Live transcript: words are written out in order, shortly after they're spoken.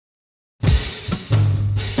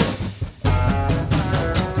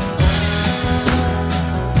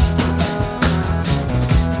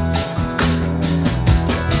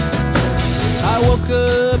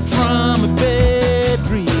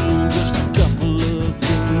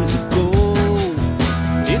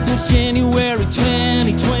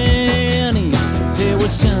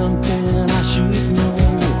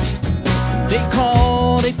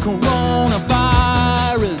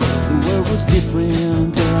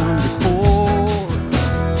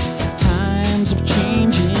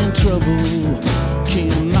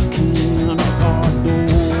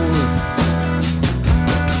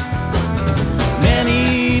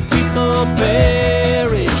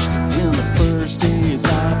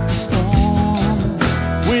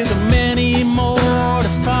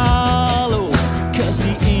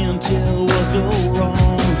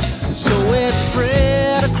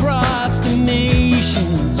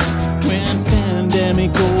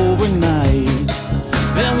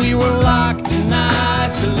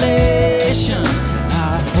celebration.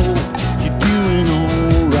 I hope you're doing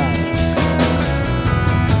alright.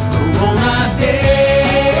 Corona days,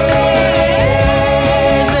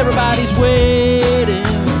 everybody's waiting.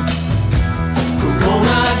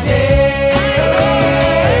 Corona days,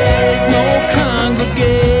 no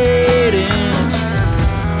congregating.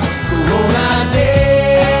 Corona days,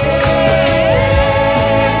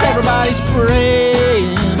 everybody's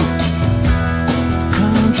praying,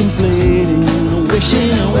 contemplating,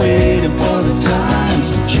 wishing and waiting for the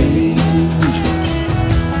times to change.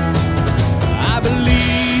 I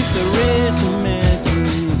believe there is a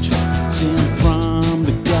message sent from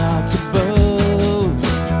the gods above.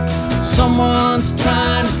 Someone's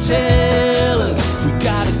trying to tell us we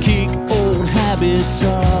gotta kick old habits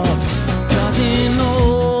off. 'Cause in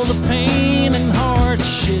all the pain and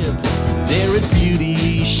hardship, there is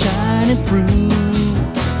beauty shining through.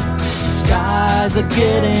 Skies are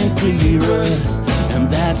getting clearer, and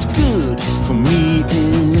that's good for me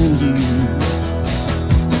and you.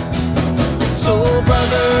 So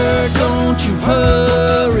brother, don't you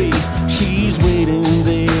hurry, she's waiting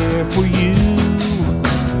there for you.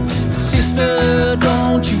 Sister,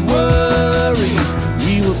 don't you worry,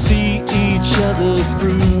 we will see each other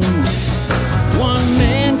through. One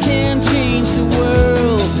man can change the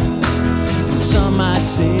world, and some might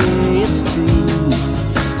say it's true.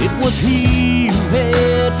 It was he who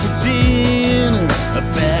had for dinner a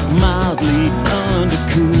back mildly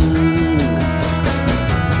undercooked.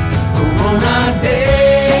 Corona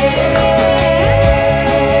days,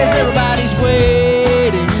 everybody's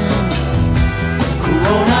waiting.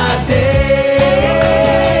 Corona days,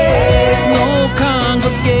 no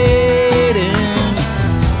congregating.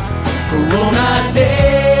 Corona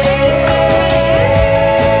days,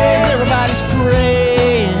 everybody's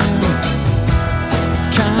praying,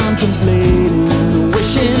 contemplating,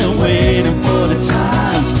 wishing and waiting for the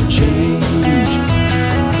times to change.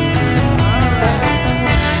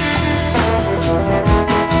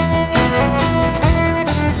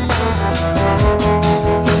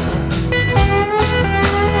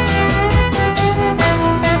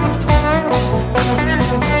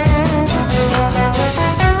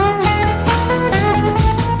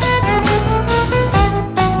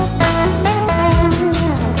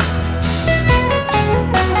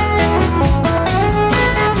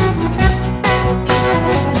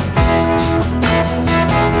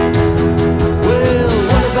 Well,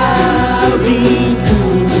 what about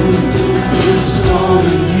Lincoln's the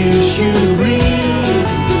story you should read?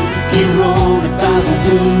 He wrote about the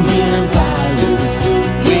Wuhan virus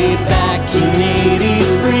way back in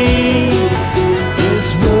 '83. This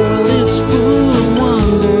world is full of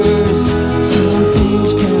wonders, some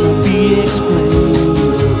things cannot be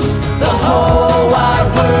explained. The whole wide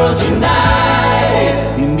world united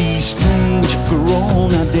in these strange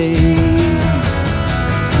corona days.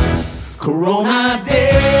 Corona days,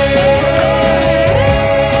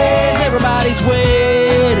 everybody's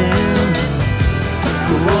waiting.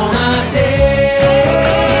 Corona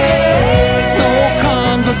days, no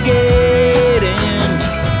congregating.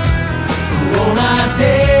 Corona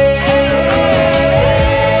days,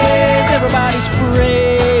 everybody's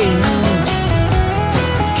praying,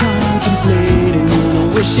 contemplating,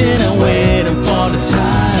 wishing and waiting for the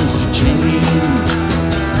times to change.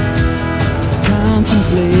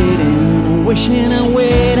 Contemplating, wishing and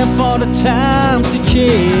waiting for the times to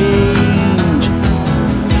change.